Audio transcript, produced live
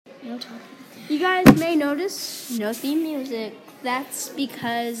No talking. You guys may notice no theme music. That's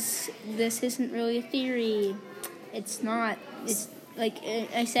because this isn't really a theory. It's not. It's like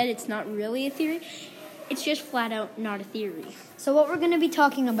I said, it's not really a theory. It's just flat out not a theory. So what we're going to be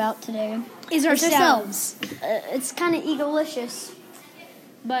talking about today Is ourselves. It's kind of egolicious.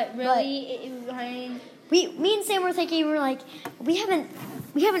 But really, Me and Sam were thinking, we're like, we haven't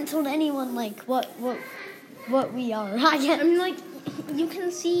told anyone like what we are. I mean, like, you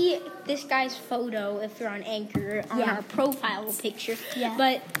can see this guy's photo if you're on Anchor on our profile picture. Yeah.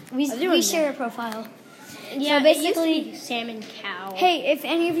 But we share a profile. Yeah, so basically, it used to be Sam and Cow. Hey, if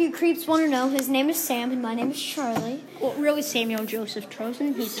any of you creeps want to know, his name is Sam and my name is Charlie. Well, really, Samuel Joseph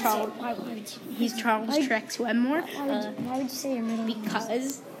Trozen. He's Charles Trex Webmore. Why would you say your middle name?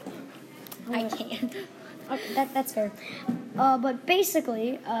 Because I can. Okay, that's fair. But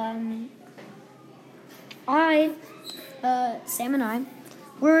basically, Sam and I,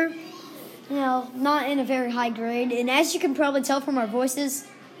 we're, not in a very high grade, and as you can probably tell from our voices,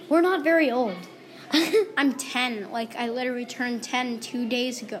 we're not very old. I'm 10. Like, I literally turned 10 2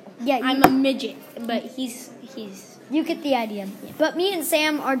 days ago. Yeah, I'm a midget, but he's. You get the idea. Yeah. But me and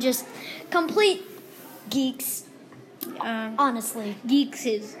Sam are just complete geeks. Honestly, geeks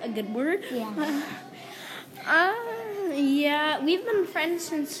is a good word. Yeah. Yeah, we've been friends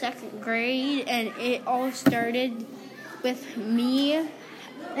since 2nd grade, and it all started with me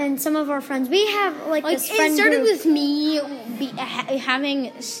and some of our friends. We have this friend it started group. with me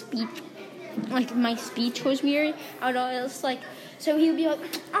having speech. Like, my speech was weird. I was like, so he would be like,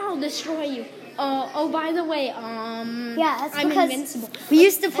 I'll destroy you. Oh, by the way, that's I'm because invincible. We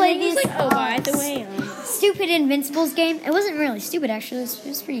used to play these, by the way, stupid Invincibles game. It wasn't really stupid, actually. It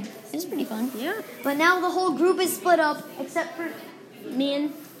was pretty fun. Yeah. But now the whole group is split up, except for me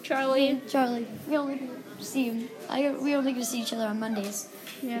and Charlie. We only see him. We only get to see each other on Mondays,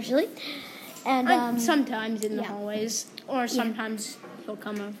 usually. And sometimes in the hallways, or sometimes he'll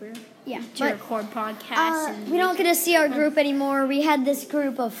come over. Yeah, to record podcasts. We don't get to see our group anymore. We had this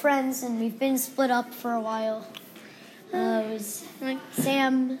group of friends, and we've been split up for a while. It was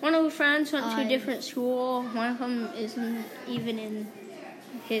Sam. One of the friends went to a different school. One of them isn't even in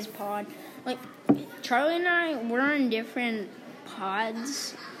his pod. Like, Charlie and I, we're in different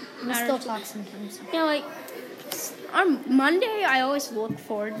pods. We still talk sometimes. Yeah, on Monday, I always look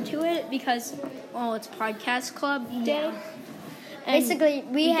forward to it because, it's podcast club day. Yeah. Basically,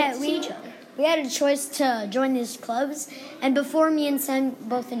 we had a choice to join these clubs, and before me and Sam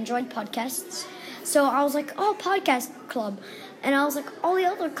both enjoyed podcasts, so I was like, "Oh, podcast club," and I was like, "All the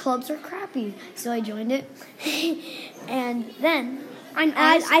other clubs are crappy," so I joined it, and then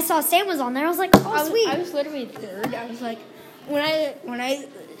I saw Sam was on there. I was like, "Oh, sweet!" I was literally 3rd. I was like, when I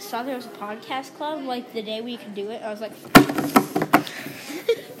saw there was a podcast club, like the day we could do it, I was like,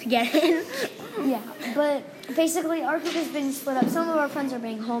 to get in. Yeah, but basically our group has been split up. Some of our friends are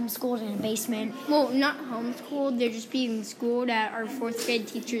being homeschooled in a basement. Well, not homeschooled. They're just being schooled at our 4th grade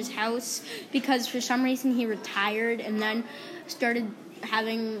teacher's house because for some reason he retired and then started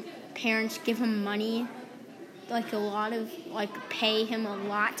having parents give him money, pay him a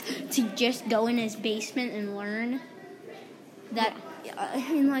lot to just go in his basement and learn. That,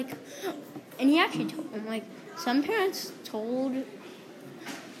 and he actually told him, some parents told.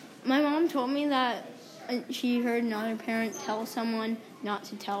 My mom told me that she heard another parent tell someone not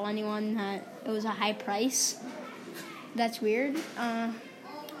to tell anyone that it was a high price. That's weird. That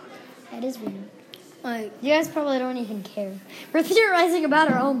is weird. You guys probably don't even care. We're theorizing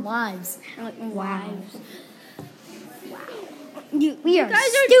about our own lives. Lives. Wow. We are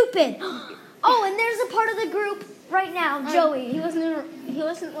stupid. Oh, and there's a part of the group right now, Joey. He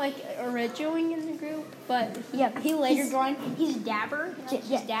wasn't originally in the group, but he later joined. He's Dabber.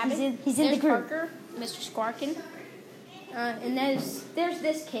 He's in the group. Parker, Mr. Squarkin. And there's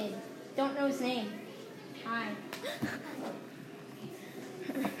this kid. Don't know his name. Hi.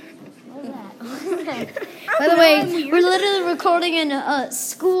 What was that? By the way, we're literally recording in a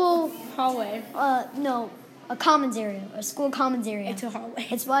school hallway. No. A commons area, a school commons area. It's a hallway.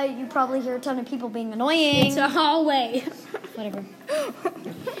 It's why you probably hear a ton of people being annoying. It's a hallway. Whatever.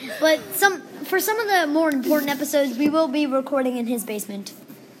 But for some of the more important episodes, we will be recording in his basement.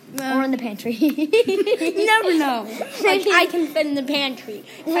 Or in the pantry. You never know. I can fit in the pantry.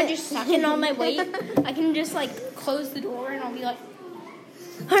 If I just suck in all my weight, I can just close the door and I'll be like.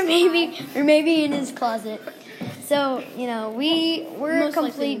 Or maybe in his closet. So, we're we're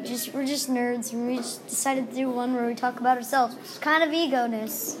just nerds, and we just decided to do one where we talk about ourselves, which is kind of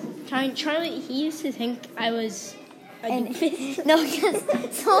ego-ness. Charlie, he used to think I was No, because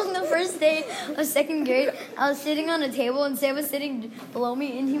so on the first day of 2nd grade, I was sitting on a table, and Sam was sitting below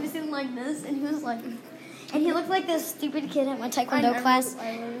me, and he was sitting like this, and he was like, and he looked like this stupid kid at my taekwondo class.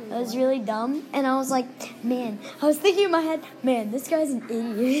 That was really dumb, and I was like, man, I was thinking in my head, man, this guy's an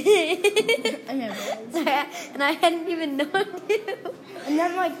idiot. I never was. And I hadn't even known you. And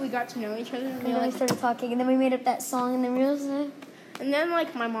then, like, we got to know each other. And then we started talking, and then we made up that song, and then we was and then,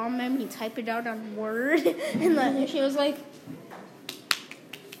 like, my mom made me type it out on Word, and like, she was like,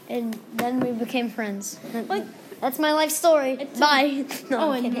 and then we became friends. Like, that's my life story. Bye.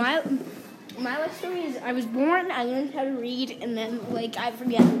 No, and my life story is I was born, I learned how to read, and then, like, I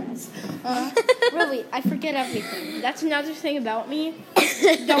forget the rest. Really, I forget everything. That's another thing about me.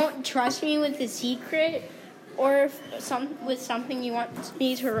 Don't trust me with a secret or with something you want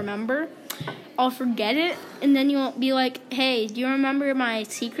me to remember. I'll forget it, and then you'll be like, hey, do you remember my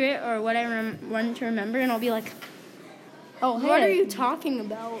secret or what I wanted to remember? And I'll be like, oh, hey. What are you talking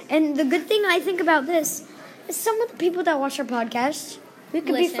about? And the good thing I think about this is some of the people that watch our podcast, we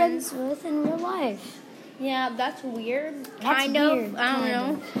could be friends with in real life. Yeah, that's weird. Kind of. I don't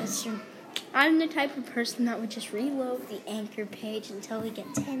know. That's true. I'm the type of person that would just reload the Anchor page until we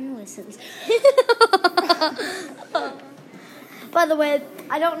get 10 listens. By the way,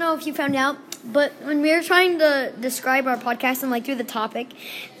 I don't know if you found out, but when we were trying to describe our podcast and like through the topic,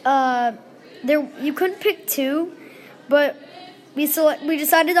 you couldn't pick two, but we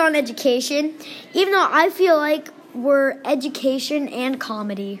decided on education, even though I feel like we're education and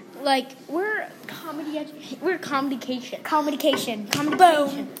comedy. Like we're communication. Communication.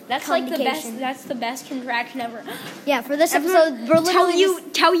 Boom. That's like the best. That's the best contraction ever. Yeah, for this episode, we're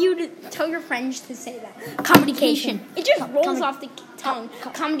literally tell your friends to say that. Communication. It just rolls off the tongue.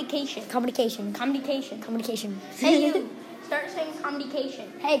 Communication. Communication. Communication. Communication. Hey, you start saying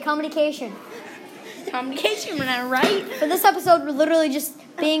communication. Hey, communication. Communication, when I'm right. For this episode, we're literally just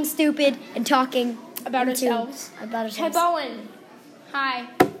being stupid and talking about ourselves. Hey, Bowen. Hi.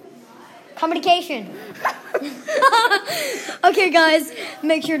 Communication. Okay, guys,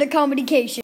 make sure to communication.